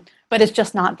 but it's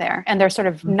just not there. And there's sort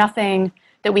of nothing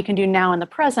that we can do now in the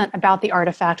present about the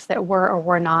artifacts that were or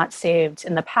were not saved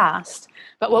in the past.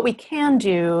 But what we can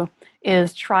do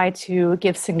is try to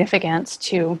give significance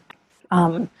to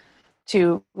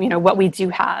what we do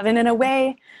have. And in a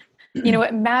way,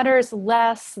 it matters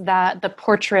less that the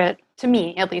portrait, to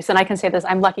me at least, and I can say this,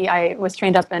 I'm lucky I was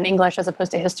trained up in English as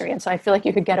opposed to history, and so I feel like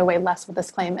you could get away less with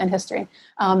this claim in history.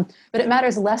 But it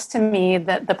matters less to me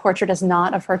that the portrait is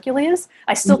not of Hercules.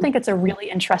 I still think it's a really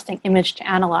interesting image to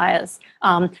analyze,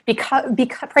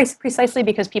 precisely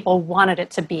because people wanted it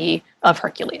to be of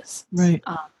Hercules. Right.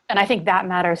 And I think that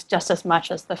matters just as much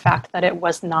as the fact that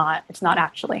it's not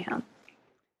actually him.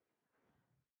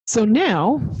 So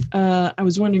now, I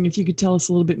was wondering if you could tell us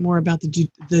a little bit more about the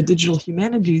digital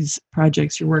humanities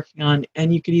projects you're working on,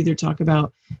 and you could either talk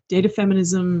about data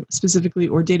feminism specifically,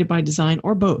 or data by design,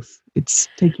 or both. It's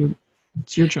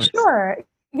your choice. Sure.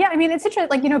 Yeah, I mean, it's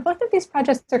interesting. Both of these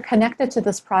projects are connected to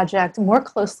this project more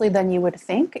closely than you would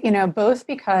think. Both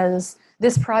because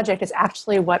this project is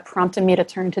actually what prompted me to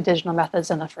turn to digital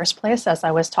methods in the first place, as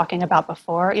I was talking about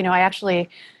before.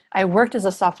 I worked as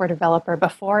a software developer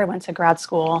before I went to grad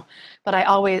school, but I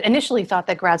always initially thought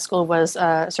that grad school was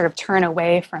a sort of turn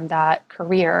away from that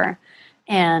career,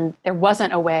 and there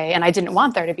wasn't a way, and I didn't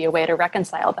want there to be a way to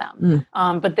reconcile them.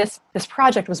 But this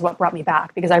project was what brought me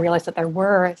back, because I realized that there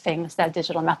were things that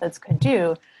digital methods could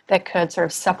do that could sort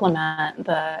of supplement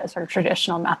the sort of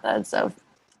traditional methods of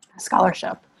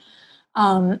scholarship.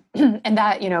 And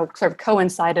that, sort of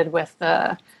coincided with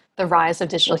the rise of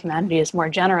digital humanities more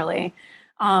generally.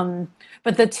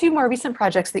 But the two more recent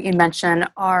projects that you mentioned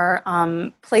are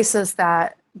places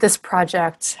that this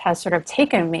project has sort of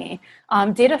taken me.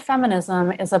 Data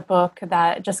Feminism is a book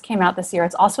that just came out this year.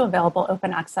 It's also available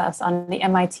open access on the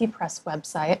MIT Press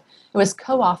website. It was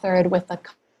co-authored with a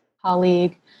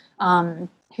colleague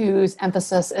whose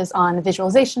emphasis is on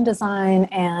visualization design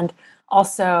and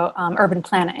also urban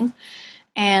planning.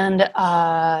 And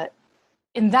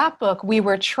in that book, we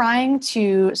were trying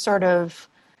to sort of,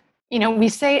 we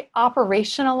say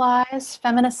operationalize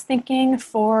feminist thinking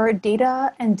for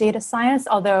data and data science,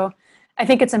 although I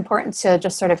think it's important to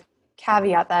just sort of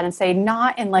caveat that and say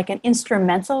not in like an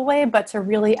instrumental way, but to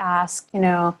really ask,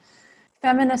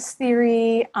 feminist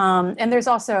theory. And there's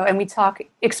also, and we talk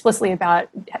explicitly about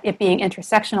it being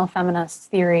intersectional feminist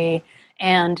theory,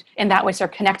 and in that way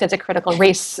sort of connected to critical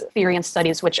race theory and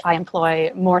studies, which I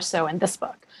employ more so in this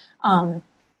book.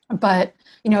 But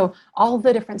all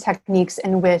the different techniques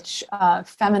in which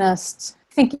feminist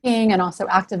thinking and also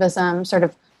activism sort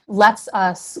of lets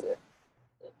us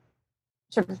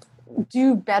sort of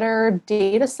do better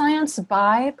data science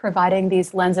by providing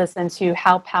these lenses into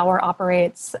how power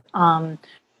operates, how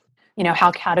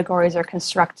categories are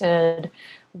constructed,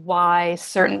 why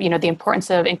certain, the importance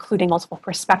of including multiple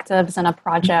perspectives in a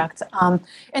project.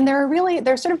 And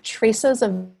there's sort of traces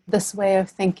of this way of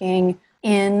thinking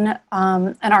in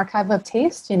an archive of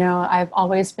taste. I've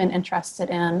always been interested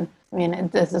in,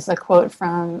 this is a quote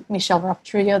from Michel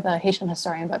Roch-Trujillo, the Haitian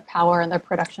historian, but power and the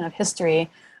production of history.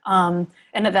 And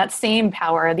that same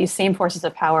power, these same forces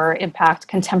of power impact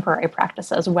contemporary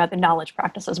practices, knowledge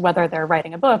practices, whether they're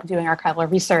writing a book, doing archival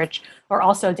research, or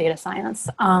also data science.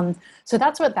 So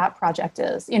that's what that project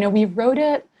is. We wrote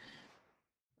it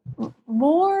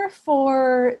more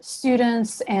for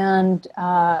students and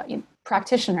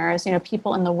practitioners,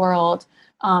 people in the world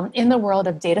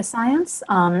of data science.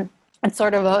 It's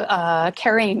sort of a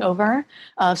carrying over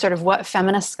of sort of what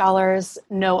feminist scholars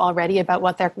know already about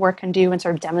what their work can do and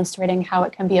sort of demonstrating how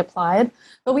it can be applied.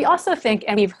 But we also think,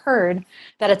 and we've heard,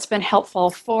 that it's been helpful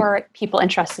for people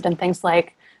interested in things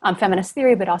like feminist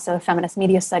theory, but also feminist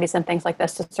media studies and things like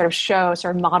this to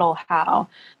sort of model how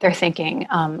their thinking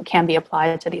can be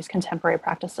applied to these contemporary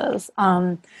practices.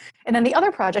 And then the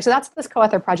other project, so that's this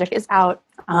co-author project, is out.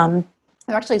 There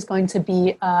actually is going to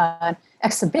be an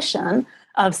exhibition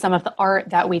of some of the art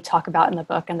that we talk about in the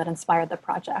book and that inspired the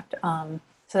project. So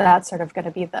that's sort of going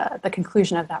to be the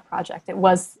conclusion of that project.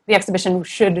 The exhibition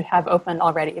should have opened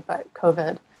already, but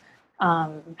COVID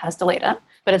has delayed it,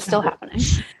 but it's still happening.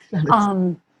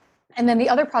 And then the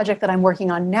other project that I'm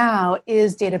working on now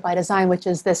is Data by Design, which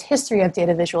is this history of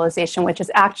data visualization, which is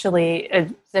actually,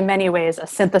 in many ways, a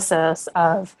synthesis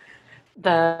of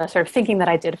the sort of thinking that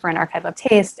I did for An Archive of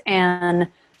Taste and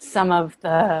some of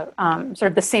the sort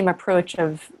of the same approach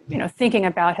of, thinking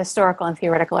about historical and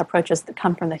theoretical approaches that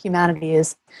come from the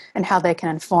humanities and how they can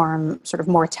inform sort of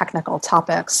more technical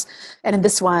topics. And in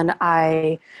this one,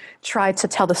 I tried to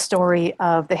tell the story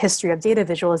of the history of data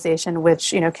visualization,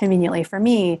 which, conveniently for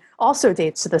me, also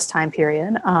dates to this time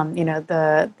period,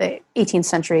 the 18th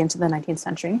century into the 19th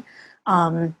century.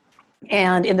 And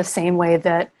in the same way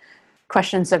that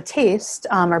questions of taste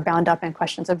are bound up in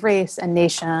questions of race and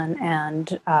nation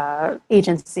and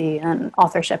agency and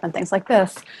authorship and things like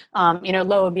this.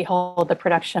 Lo and behold, the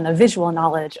production of visual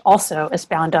knowledge also is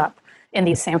bound up in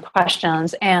these same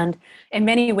questions, and in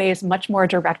many ways much more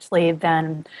directly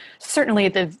than certainly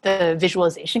the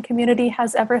visualization community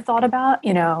has ever thought about.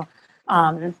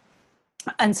 And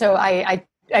so I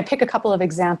pick a couple of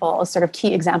examples, sort of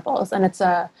key examples, and it's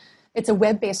a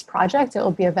web-based project. It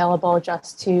will be available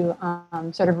just to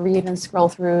sort of read and scroll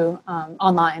through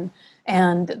online.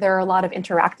 And there are a lot of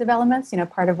interactive elements.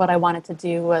 Part of what I wanted to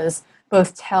do was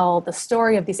both tell the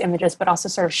story of these images, but also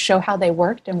sort of show how they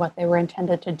worked and what they were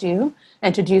intended to do.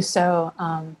 And to do so,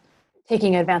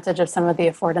 taking advantage of some of the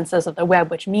affordances of the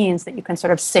web, which means that you can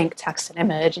sort of sync text and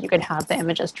image, and you can have the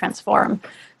images transform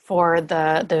for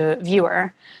the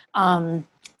viewer.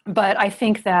 But I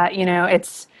think that,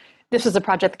 this was a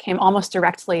project that came almost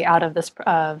directly out of this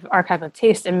Archive of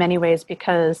Taste in many ways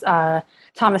because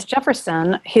Thomas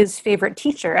Jefferson, his favorite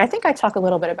teacher, I think I talk a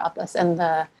little bit about this in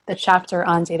the chapter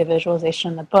on data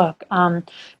visualization in the book,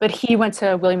 but he went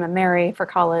to William & Mary for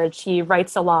college. He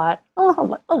writes a lot,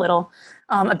 a little,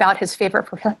 about his favorite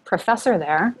professor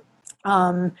there.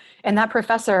 And that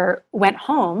professor went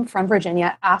home from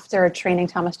Virginia after training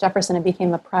Thomas Jefferson and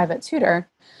became a private tutor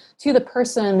to the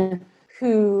person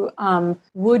who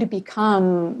would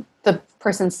become the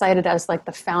person cited as like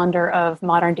the founder of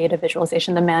modern data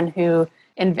visualization, the man who,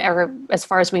 as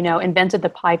far as we know, invented the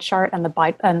pie chart and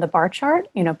the bar chart.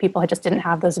 People just didn't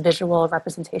have those visual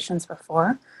representations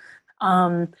before.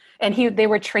 And they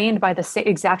were trained by the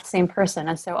exact same person.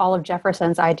 And so all of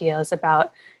Jefferson's ideas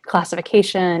about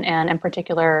classification and in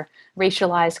particular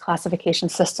racialized classification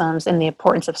systems and the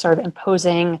importance of sort of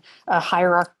imposing a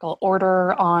hierarchical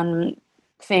order on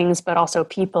things, but also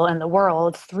people in the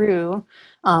world through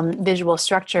visual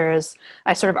structures,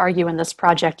 I sort of argue in this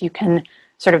project, you can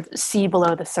sort of see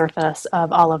below the surface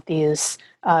of all of these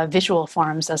visual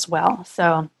forms as well.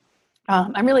 So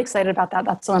I'm really excited about that.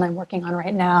 That's the one I'm working on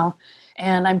right now.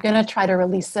 And I'm going to try to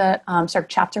release it sort of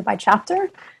chapter by chapter.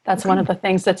 That's one of the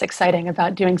things that's exciting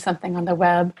about doing something on the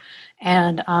web.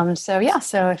 And so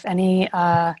if any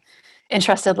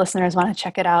interested listeners want to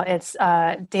check it out, it's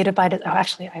Data by Design. Oh,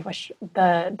 actually, I wish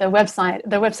the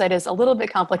website is a little bit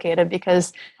complicated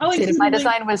because Data by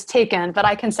Design was taken, but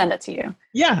I can send it to you.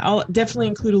 Yeah, I'll definitely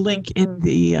include a link in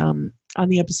the on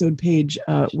the episode page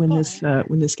when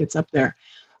this gets up there.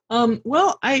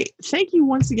 Well, I thank you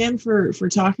once again for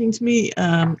talking to me.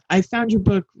 I found your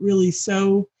book really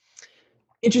so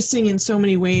interesting in so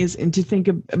many ways, and to think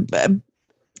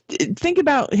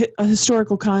about a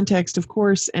historical context, of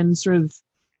course, and sort of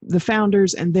the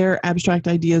founders and their abstract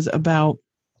ideas about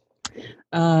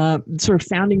sort of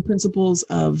founding principles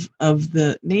of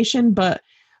the nation. But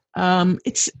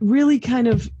it's really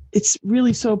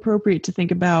so appropriate to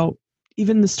think about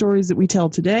even the stories that we tell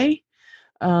today.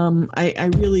 I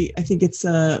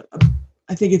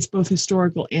think it's both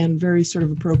historical and very sort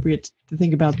of appropriate to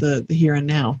think about the here and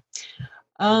now.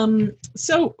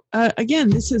 So again,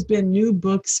 this has been New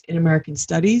Books in American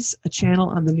Studies, a channel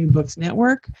on the New Books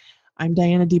Network. I'm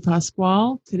Diana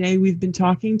DePasquale. Today we've been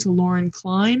talking to Lauren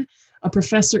Klein, a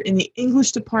professor in the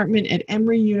English department at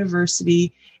Emory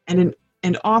University and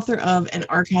author of An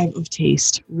Archive of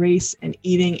Taste, Race and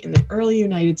Eating in the Early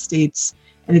United States,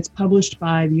 and it's published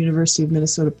by the University of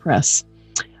Minnesota Press.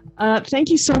 Thank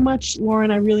you so much, Lauren.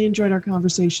 I really enjoyed our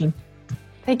conversation.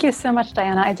 Thank you so much,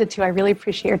 Diana. I did too. I really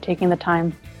appreciate your taking the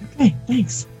time. Okay,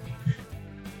 thanks.